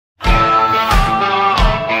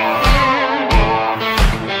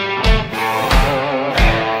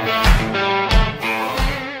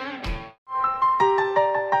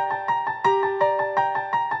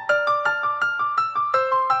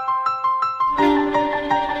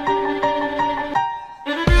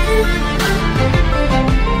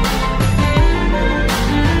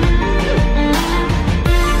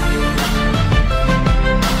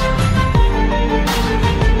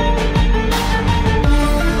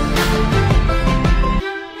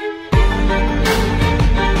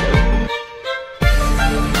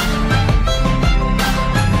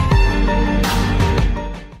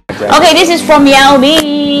Okay, this is from Yao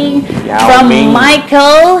Ming. Yao From Ming.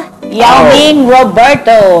 Michael Yao Ming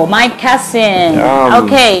Roberto, my cousin.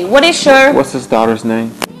 Okay, what is your... What's his daughter's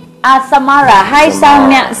name? Samara. Hi,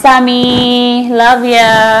 Samara. Sammy. Love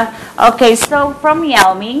ya. Okay, so from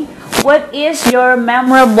Yao Ming, what is your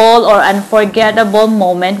memorable or unforgettable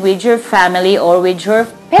moment with your family or with your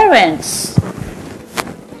parents?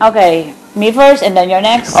 Okay, me first and then you're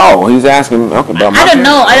next. Oh, he's asking. Okay, about my I don't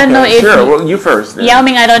know. I don't know if Sure, well, you first. Then. Yao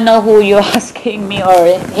Ming, I don't know who you're asking me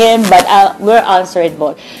or him, but we'll answer it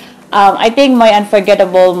both. I think my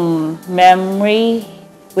unforgettable memory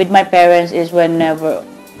with my parents is whenever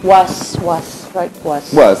was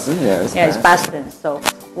Yeah, it's past tense. So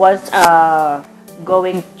was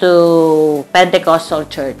going to Pentecostal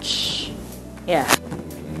church. Yeah.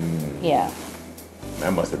 Yeah.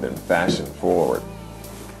 That must have been fashion forward.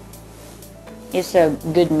 It's a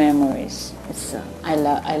good memories. It's I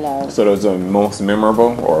love. So those are most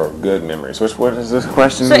memorable or good memories? What is this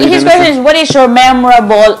question? So his question is, what is your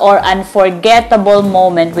memorable or unforgettable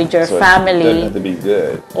moment with your family? It doesn't have to be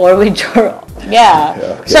good. Or with your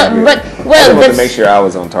Okay, So good. but I well, wanted to make sure I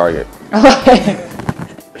was on target.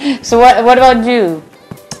 So what about you?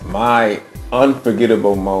 My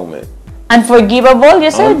unforgettable moment. Unforgivable, you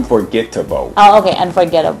said? Unforgettable. Oh, okay,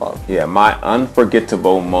 unforgettable. Yeah, my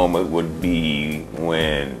unforgettable moment would be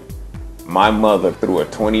when my mother threw a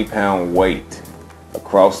 20-pound weight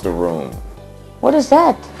across the room. What is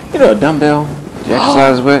that? You know, a dumbbell you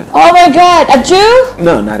exercise with? Oh my God, at you?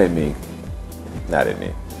 No, not at me. Not at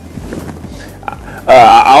me.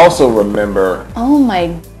 I also remember... Oh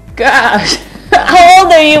my gosh. How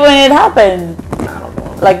old are you when it happened? I don't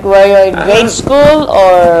know. Like, were you in grade school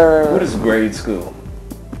or... What is grade school?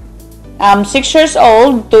 6 years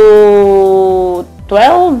old to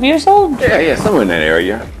 12 years old? Yeah, somewhere in that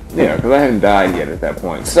area. Yeah, because I hadn't died yet at that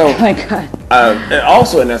point. So, oh my God. And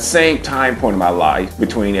also in that same time point in my life,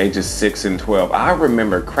 between ages 6 and 12, I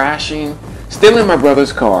remember crashing, stealing my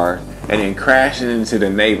brother's car, and then crashing into the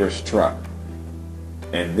neighbor's truck.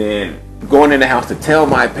 And then going in the house to tell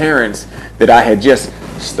my parents that I had just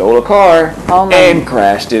stole a car and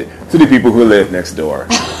crashed it to the people who lived next door.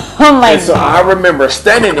 Oh my And so I remember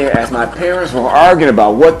standing there as my parents were arguing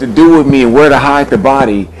about what to do with me and where to hide the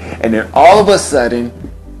body. And then all of a sudden,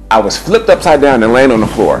 I was flipped upside down and laying on the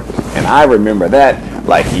floor. And I remember that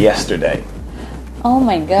like yesterday. Oh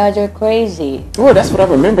my God, you're crazy. Well, that's what I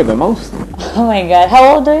remember the most. Oh my God,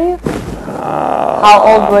 how old are you? How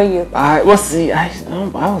old were you? I was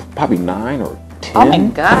probably 9 or 10. Oh my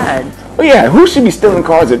God. Well, yeah, who should be stealing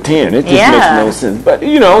cars at 10? It just makes no sense. But,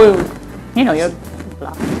 you're...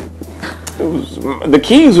 the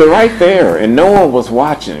keys were right there, and no one was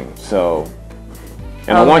watching, so...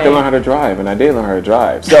 And I wanted to learn how to drive, and I did learn how to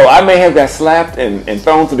drive. So I may have got slapped and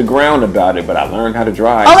thrown to the ground about it, but I learned how to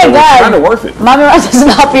drive. Oh my God. It's kind of worth it. Mommy wants to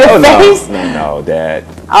slap your face? No, Dad.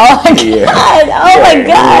 Oh my God. Oh my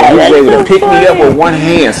God. He was able to pick me up funny. with one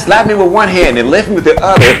hand, slap me with one hand, and lift me with the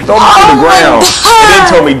other, throw me to the ground, and then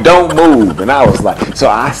told me, don't move. And I was like, so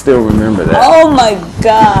I still remember that. Oh my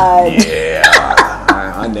God. Yeah.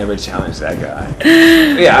 I never challenged that guy.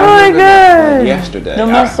 Yeah, oh I my remember God. that yesterday. You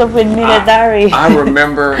must have been military. I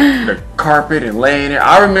remember the carpet and laying there.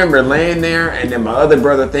 I remember laying there and then my other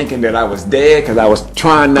brother thinking that I was dead because I was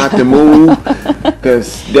trying not to move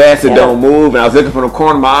because Dad said don't move. And I was looking from the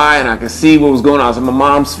corner of my eye and I could see what was going on. I was at my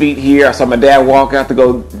mom's feet here. I saw my dad walk out to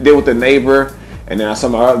go deal with the neighbor. And then I saw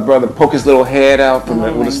my other brother poke his little head out from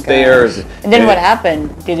the stairs. And then what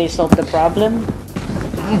happened? Did they solve the problem?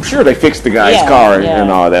 I'm sure they fixed the guy's car and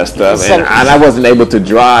all that stuff, So, and I wasn't able to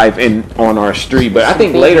drive on our street. But I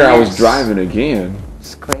think later I was driving again.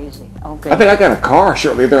 It's crazy. Okay. I think I got a car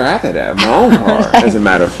shortly thereafter that, my own car, as a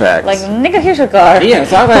matter of fact. Like, nigga, here's your car. Yeah,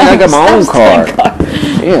 so I got my own car.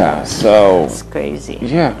 Yeah, so. It's crazy.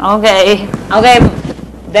 Yeah. Okay.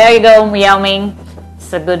 There you go, Yao Ming.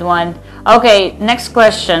 It's a good one. Okay, next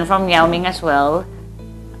question from Yao Ming as well.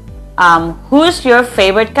 Who's your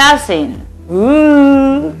favorite cousin?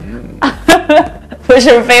 Ooh. Who's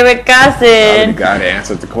your favorite cousin? The guy that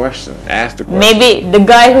answered the question. Asked the question. Maybe the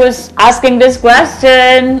guy who's asking this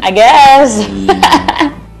question, I guess.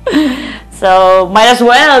 So, might as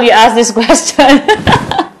well you ask this question.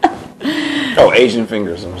 Oh, Asian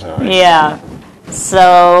fingers, I'm sorry. Yeah.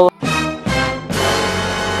 So,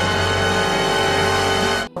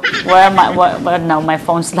 where am I? What, no, my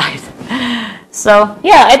phone's died. So,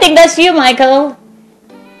 yeah, I think that's you, Michael.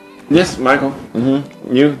 Yes, Michael.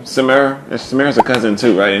 You, Samara. Samara's a cousin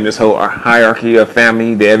too, right? In this whole hierarchy of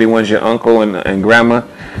family, that everyone's your uncle and grandma.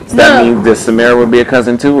 So that means that Samara would be a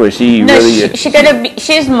cousin too, or she really?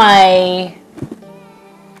 She's my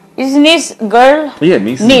Is niece girl? Yeah,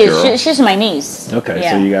 niece is Niece. girl. She's my niece. Okay,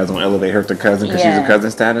 Yeah. so you guys don't elevate her to cousin because she's a Yeah.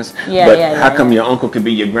 cousin status? Yeah, but yeah, how yeah, come yeah. your uncle could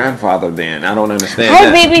be your grandfather then? I don't understand Hi,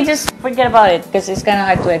 that. baby. Just forget about it because it's kind of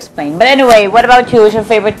hard to explain. But anyway, what about you? Who's your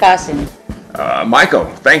favorite cousin? Michael.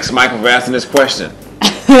 Thanks, Michael, for asking this question.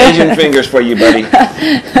 Asian fingers for you, buddy.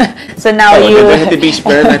 So now Oh, you. do they have to be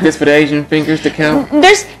spread like this for the Asian fingers to count?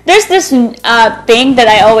 There's this thing that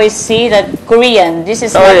I always see that Korean. This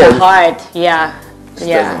is Oh, like yeah. a heart. Yeah. This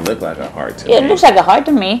Yeah. doesn't look like a heart to It me. looks like a heart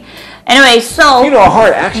to me. Anyway, so. You know, a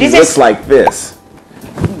heart actually This looks is- like this.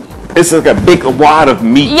 It's like a big wad of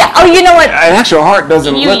meat. Yeah. Oh, you know what? An actual heart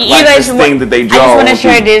doesn't look like this thing that they draw. I just want to with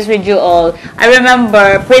share you. this with you all. I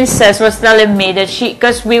remember Princess was telling me that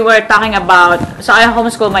because we were talking about, so I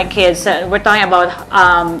homeschool my kids. We're talking about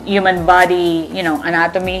human body,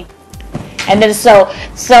 anatomy. And then so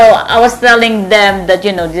I was telling them that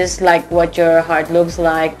this is like what your heart looks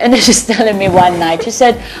like, and then she's telling me one night, she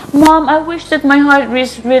said, "Mom, I wish that my heart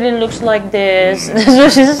really looks like this."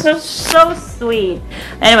 She's so sweet.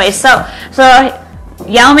 Anyway, so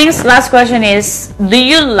Yao Ming's last question is, do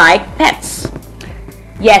you like pets?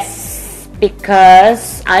 Yes,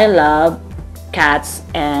 because I love cats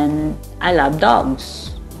and I love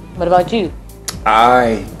dogs. What about you?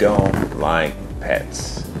 I don't like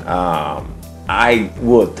pets. I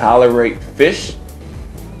will tolerate fish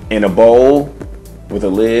in a bowl with a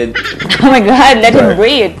lid, Oh my God, let him Right.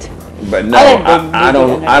 breathe. but no, I like them I don't.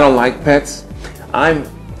 breathing. I don't like pets. I'm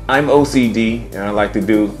OCD, and I like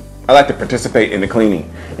to participate in the cleaning,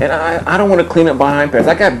 and I don't want to clean up behind pets.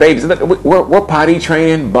 I got babies. We're potty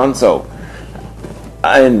training Bunso,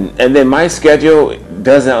 and then my schedule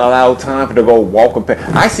doesn't allow time to go walk a pet.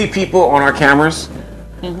 I see people on our cameras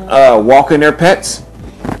walking their pets,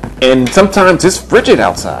 and sometimes it's frigid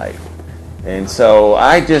outside, and so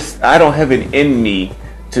I don't have it in me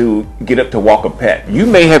to get up to walk a pet. You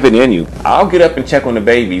may have it in you. I'll get up and check on the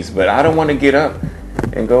babies, but I don't want to get up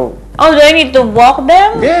and go. Oh, do I need to walk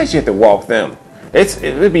them? Yes, you have to walk them.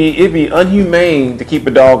 It'd be inhumane to keep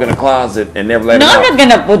a dog in a closet and never let No, him I'm out. not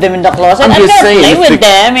gonna put them in the closet. I'm I'm just gonna saying, play it's with the-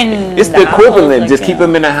 them in It's the house, equivalent. like, Just keep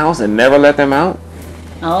them in the house and never let them out.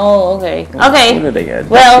 Oh, okay. Okay. What are they at?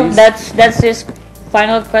 Well, Dutchies? that's his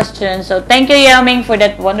final question. So thank you, Yao Ming, for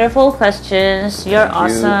that wonderful questions. You're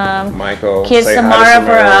Thank you, awesome. Michael. Kiss Say hi to Samara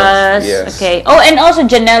for Samara. us. Yes. Okay. Oh, and also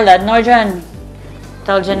Janella, Norjan.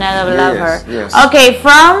 Tell Janella we love her. Yes. Okay,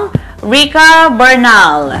 from Rika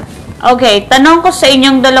Bernal. Okay, tanong ko sa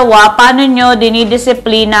inyong dalawa, paano nyo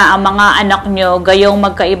dinidisiplina ang mga anak nyo gayong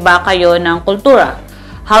magkaiba kayo ng kultura?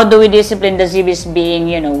 How do we discipline the Zibis being,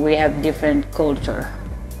 we have different culture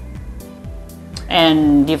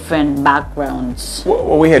and different backgrounds?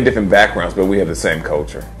 Well, we have different backgrounds, but we have the same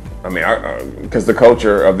culture. I mean, because the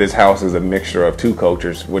culture of this house is a mixture of two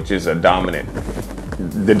cultures, which is the dominant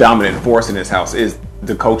force in this house is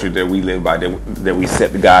the culture that we live by, that we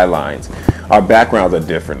set the guidelines. Our backgrounds are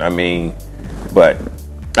different. I mean, but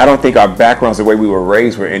I don't think our backgrounds, the way we were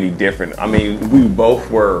raised, were any different. I mean, we both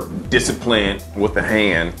were disciplined with a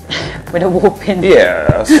hand. With a whooping.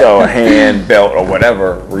 Yeah, so a hand, belt, or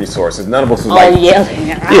whatever resources. None of us was All like, yelling.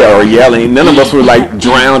 yeah, or yelling. None of us were like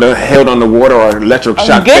drowned or held on the water or electric Oh,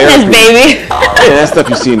 shock goodness, therapy. baby. Yeah, that stuff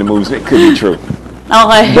you see in the movies, it could be true.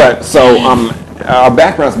 Okay. But so our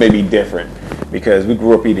backgrounds may be different because we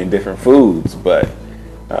grew up eating different foods, but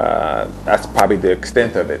that's probably the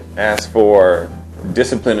extent of it. As for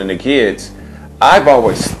disciplining the kids, I've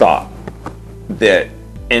always thought that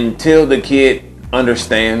until the kid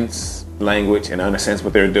understands language and understands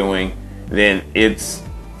what they're doing, then it's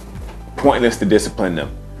pointless to discipline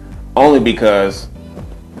them. Only because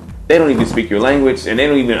they don't even speak your language and they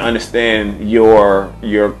don't even understand your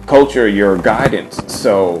culture, your guidance.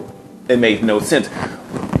 So it made no sense.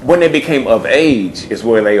 When they became of age is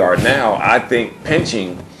where they are now. I think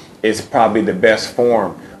pinching is probably the best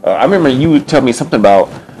form. I remember you would tell me something about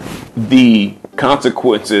the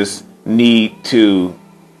consequences need to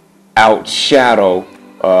outshadow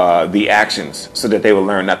the actions so that they will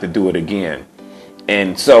learn not to do it again.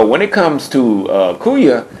 And so when it comes to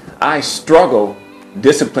Kuya, I struggle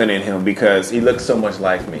disciplining him because he looks so much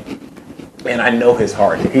like me. And I know his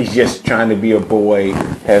heart. He's just trying to be a boy,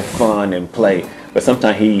 have fun and play. But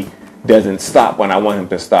sometimes he doesn't stop when I want him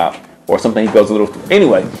to stop. Or sometimes he goes a little...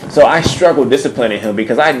 Anyway, so I struggle disciplining him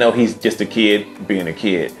because I know he's just a kid being a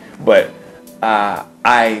kid. But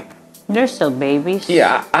They're still babies.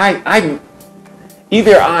 yeah, I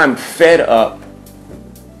either I'm fed up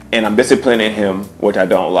and I'm disciplining him, which I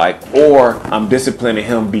don't like, or I'm disciplining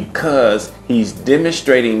him because he's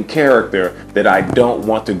demonstrating character that I don't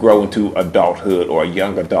want to grow into adulthood or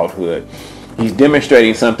young adulthood. He's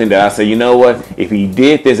demonstrating something that I say, you know what? If he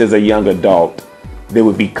did this as a young adult, there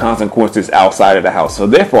would be consequences outside of the house. So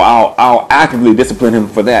therefore, I'll actively discipline him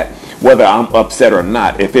for that, whether I'm upset or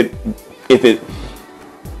not. If it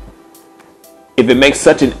makes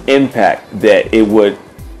such an impact that it would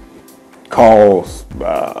cause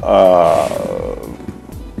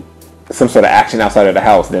some sort of action outside of the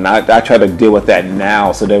house, then I try to deal with that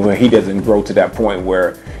now, so that when he doesn't grow to that point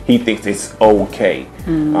where he thinks it's okay.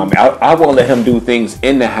 I won't let him do things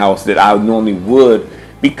in the house that I normally would,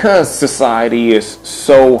 because society is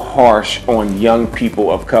so harsh on young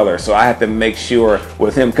people of color. So I have to make sure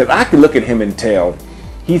with him, because I can look at him and tell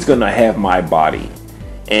he's going to have my body,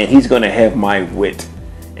 and he's going to have my wit,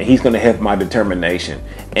 and he's going to have my determination.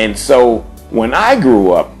 And so when I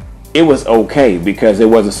grew up, it was okay because there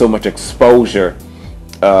wasn't so much exposure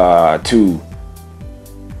to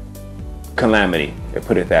calamity, to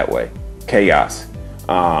put it that way, chaos.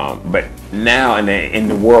 But now in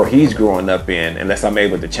the world he's growing up in, unless I'm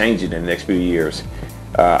able to change it in the next few years,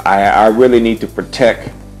 I really need to protect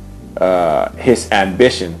his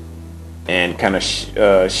ambition and kind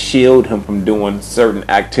of shield him from doing certain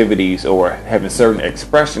activities or having certain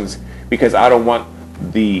expressions, because I don't want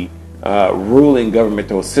the ruling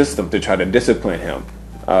governmental system to try to discipline him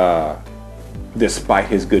despite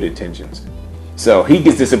his good intentions. So he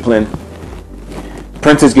gets disciplined,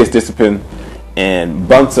 Princess gets disciplined, and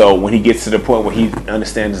Bunso, when he gets to the point where he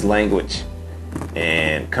understands his language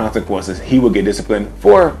and consequences, he will get disciplined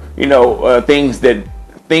for things that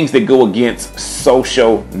go against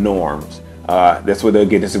social norms. That's where they'll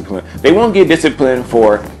get disciplined. They won't get disciplined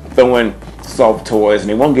for throwing soft toys, and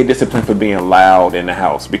they won't get disciplined for being loud in the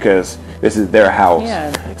house, because this is their house.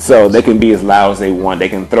 Yeah. So they can be as loud as they want. They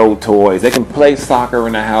can throw toys. They can play soccer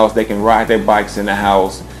in the house. They can ride their bikes in the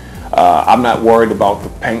house. I'm not worried about the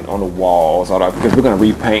paint on the walls, because we're going to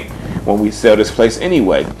repaint when we sell this place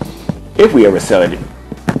anyway. If we ever sell it,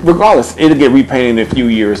 regardless, it'll get repainted in a few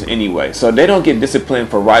years anyway. So they don't get disciplined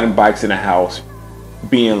for riding bikes in the house,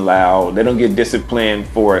 being loud. They don't get disciplined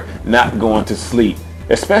for not going to sleep,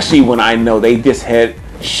 especially when I know they just had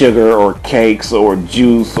sugar or cakes or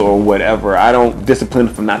juice or whatever. I don't discipline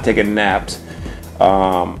them for not taking naps.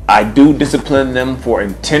 I do discipline them for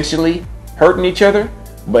intentionally hurting each other,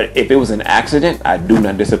 but if it was an accident, I do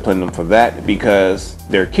not discipline them for that, because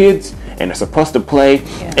they're kids and they're supposed to play.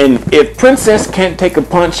 Yeah. And if Princess can't take a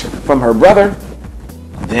punch from her brother,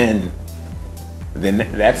 then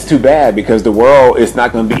that's too bad, because the world is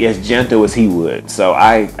not going to be as gentle as he would. So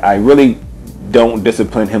I really don't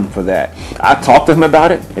discipline him for that. I talk to him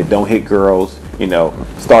about it. And don't hit girls.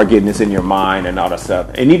 Start getting this in your mind and all that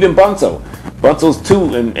stuff. And even Bunso's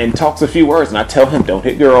too, and talks a few words. And I tell him, don't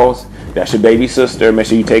hit girls. That's your baby sister. Make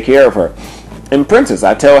sure you take care of her. And Princess,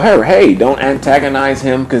 I tell her, hey, don't antagonize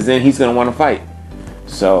him, because then he's going to want to fight.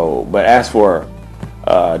 So, but as for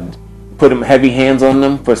putting heavy hands on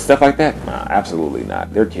them for stuff like that, nah, absolutely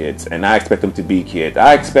not. They're kids, and I expect them to be kids.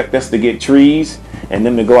 I expect us to get trees and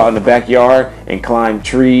them to go out in the backyard and climb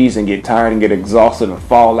trees and get tired and get exhausted and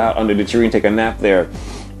fall out under the tree and take a nap there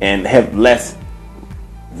and have less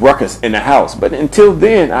ruckus in the house. But until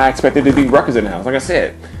then, I expect there to be ruckus in the house. Like I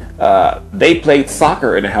said, they played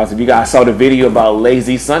soccer in the house. If you guys saw the video about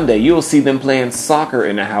Lazy Sunday, you'll see them playing soccer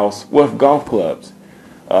in the house with golf clubs.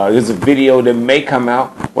 There's a video that may come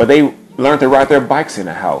out where they learn to ride their bikes in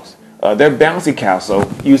the house. Their bouncy castle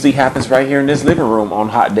usually happens right here in this living room on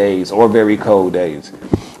hot days or very cold days.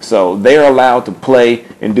 So they're allowed to play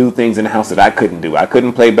and do things in the house that I couldn't do. I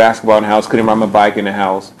couldn't play basketball in the house, couldn't ride my bike in the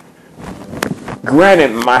house.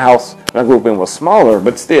 Granted, my house I grew up in was smaller,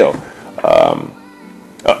 but still.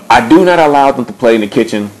 I do not allow them to play in the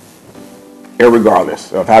kitchen,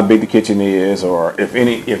 irregardless of how big the kitchen is, or if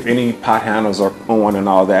any pot handles are on and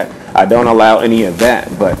all that. I don't allow any of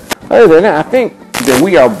that. But other than that, I think that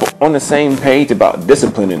we are on the same page about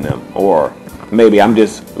disciplining them, or maybe I'm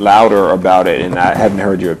just louder about it and I haven't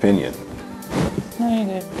heard your opinion. No, you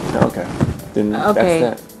did. Okay. Then that's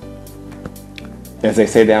that. As they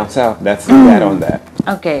say down south, that's that on that.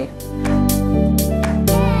 Okay.